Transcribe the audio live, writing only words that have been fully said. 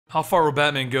How far will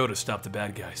Batman go to stop the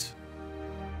bad guys?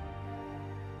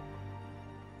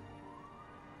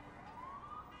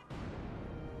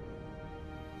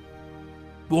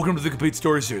 Welcome to the Complete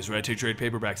Story Series, where I take trade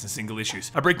paperbacks and single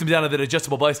issues. I break them down into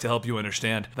digestible bites to help you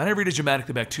understand. Then I read it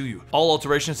dramatically back to you. All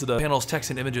alterations to the panel's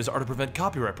text and images are to prevent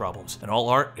copyright problems, and all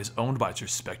art is owned by its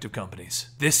respective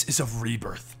companies. This is a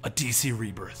Rebirth, a DC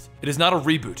Rebirth. It is not a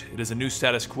reboot, it is a new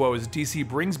status quo as DC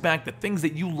brings back the things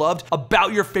that you loved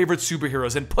about your favorite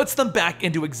superheroes and puts them back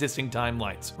into existing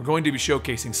timelines. We're going to be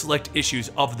showcasing select issues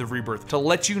of the Rebirth to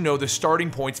let you know the starting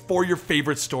points for your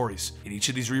favorite stories. In each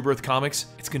of these Rebirth comics,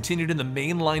 it's continued in the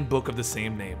mainline book of the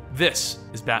same name. This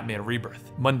is Batman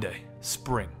Rebirth. Monday,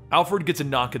 spring. Alfred gets a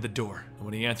knock at the door, and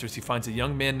when he answers, he finds a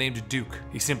young man named Duke.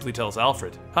 He simply tells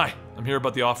Alfred, "Hi, I'm here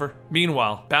about the offer."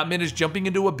 Meanwhile, Batman is jumping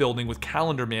into a building with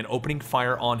Calendar Man opening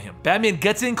fire on him. Batman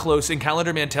gets in close and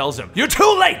Calendar Man tells him, "You're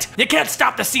too late! You can't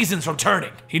stop the seasons from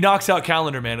turning!" He knocks out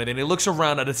Calendar Man and then he looks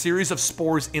around at a series of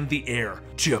spores in the air.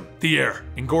 "Jim, the air."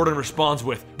 And Gordon responds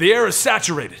with, "The air is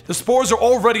saturated. The spores are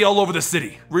already all over the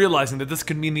city." Realizing that this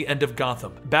could mean the end of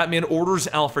Gotham, Batman orders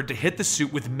Alfred to hit the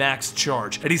suit with max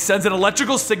charge, and he sends an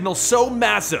electrical signal so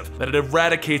massive that it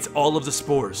eradicates all of the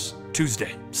spores.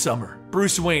 Tuesday, summer.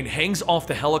 Bruce Wayne hangs off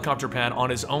the helicopter pad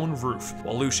on his own roof,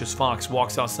 while Lucius Fox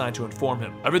walks outside to inform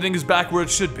him. Everything is back where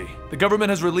it should be. The government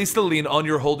has released a lien on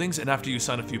your holdings, and after you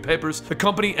sign a few papers, the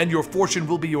company and your fortune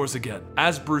will be yours again.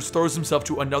 As Bruce throws himself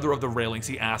to another of the railings,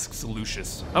 he asks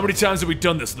Lucius, "How many times have we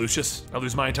done this, Lucius? I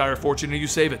lose my entire fortune and you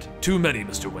save it." "Too many,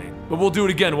 Mr. Wayne. But we'll do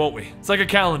it again, won't we? It's like a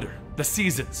calendar. The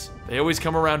seasons. They always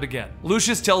come around again."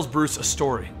 Lucius tells Bruce a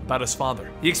story about his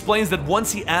father. He explains that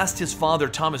once he asked his father,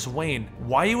 Thomas Wayne,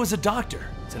 why he was a doctor.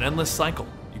 It's an endless cycle.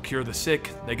 You cure the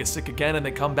sick, they get sick again, and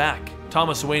they come back.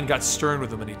 Thomas Wayne got stern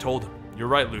with him and he told him, "You're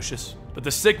right, Lucius. But the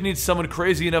sick need someone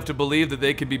crazy enough to believe that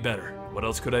they can be better. What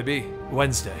else could I be?"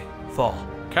 Wednesday, fall.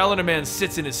 Calendar Man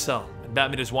sits in his cell.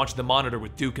 Batman is watching the monitor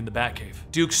with Duke in the Batcave.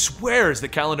 Duke swears that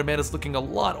Calendar Man is looking a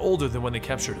lot older than when they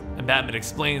captured him, and Batman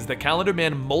explains that Calendar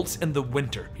Man molts in the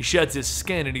winter. He sheds his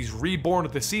skin and he's reborn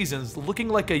with the seasons, looking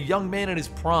like a young man in his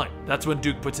prime. That's when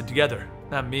Duke puts it together.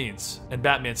 That means, and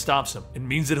Batman stops him, it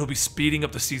means that he'll be speeding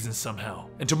up the seasons somehow.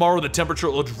 And tomorrow the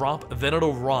temperature will drop, then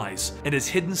it'll rise, and his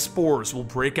hidden spores will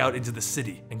break out into the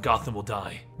city, and Gotham will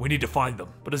die. We need to find them.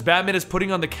 But as Batman is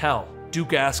putting on the cowl,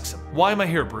 Duke asks him, "Why am I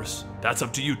here, Bruce?" "That's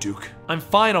up to you, Duke. I'm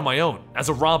fine on my own, as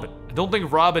a Robin. I don't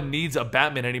think Robin needs a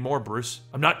Batman anymore, Bruce.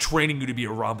 I'm not training you to be a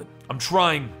Robin. I'm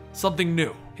trying something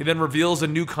new." He then reveals a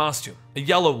new costume, a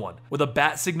yellow one, with a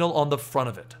bat signal on the front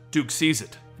of it. Duke sees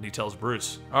it, and he tells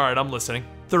Bruce, "All right, I'm listening."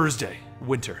 Thursday,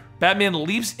 winter. Batman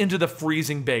leaps into the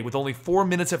freezing bay with only 4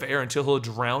 minutes of air until he'll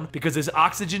drown because his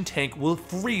oxygen tank will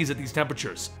freeze at these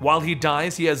temperatures. While he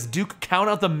dies, he has Duke count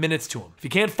out the minutes to him. If he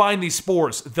can't find these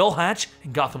spores, they'll hatch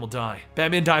and Gotham will die.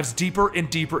 Batman dives deeper and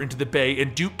deeper into the bay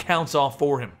and Duke counts off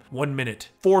for him. 1 minute,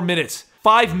 4 minutes,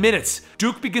 5 minutes.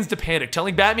 Duke begins to panic,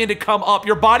 telling Batman to come up.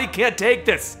 "Your body can't take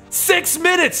this." 6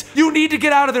 minutes! You need to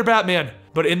get out of there, Batman.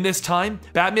 But in this time,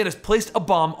 Batman has placed a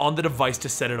bomb on the device to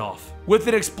set it off. With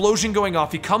an explosion going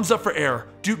off, he comes up for air.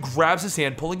 Duke grabs his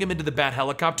hand, pulling him into the Bat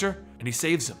helicopter, and he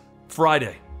saves him.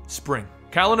 Friday, spring.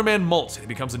 Calendar Man molts and he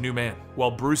becomes a new man, while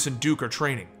Bruce and Duke are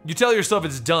training. You tell yourself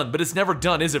it's done, but it's never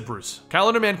done, is it, Bruce?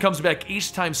 Calendar Man comes back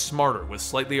each time smarter with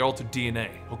slightly altered DNA.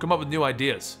 He'll come up with new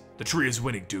ideas. "The tree is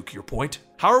winning, Duke, your point?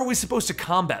 How are we supposed to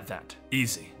combat that?"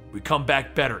 "Easy. We come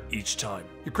back better each time."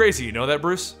 "You're crazy, you know that,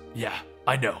 Bruce?" "Yeah,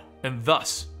 I know." And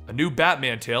thus, a new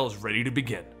Batman tale is ready to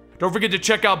begin. Don't forget to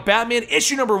check out Batman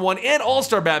issue #1 and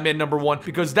All-Star Batman #1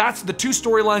 because that's the two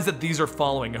storylines that these are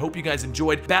following. I hope you guys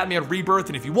enjoyed Batman Rebirth,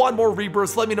 and if you want more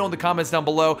Rebirths, let me know in the comments down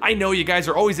below. I know you guys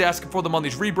are always asking for them on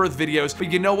these Rebirth videos,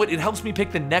 but you know what? It helps me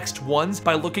pick the next ones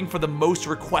by looking for the most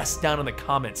requests down in the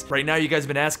comments. Right now, you guys have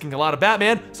been asking a lot of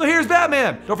Batman, so here's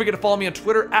Batman! Don't forget to follow me on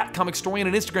Twitter @Comicstorian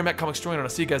and Instagram @Comicstorian, and I'll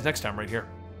see you guys next time right here.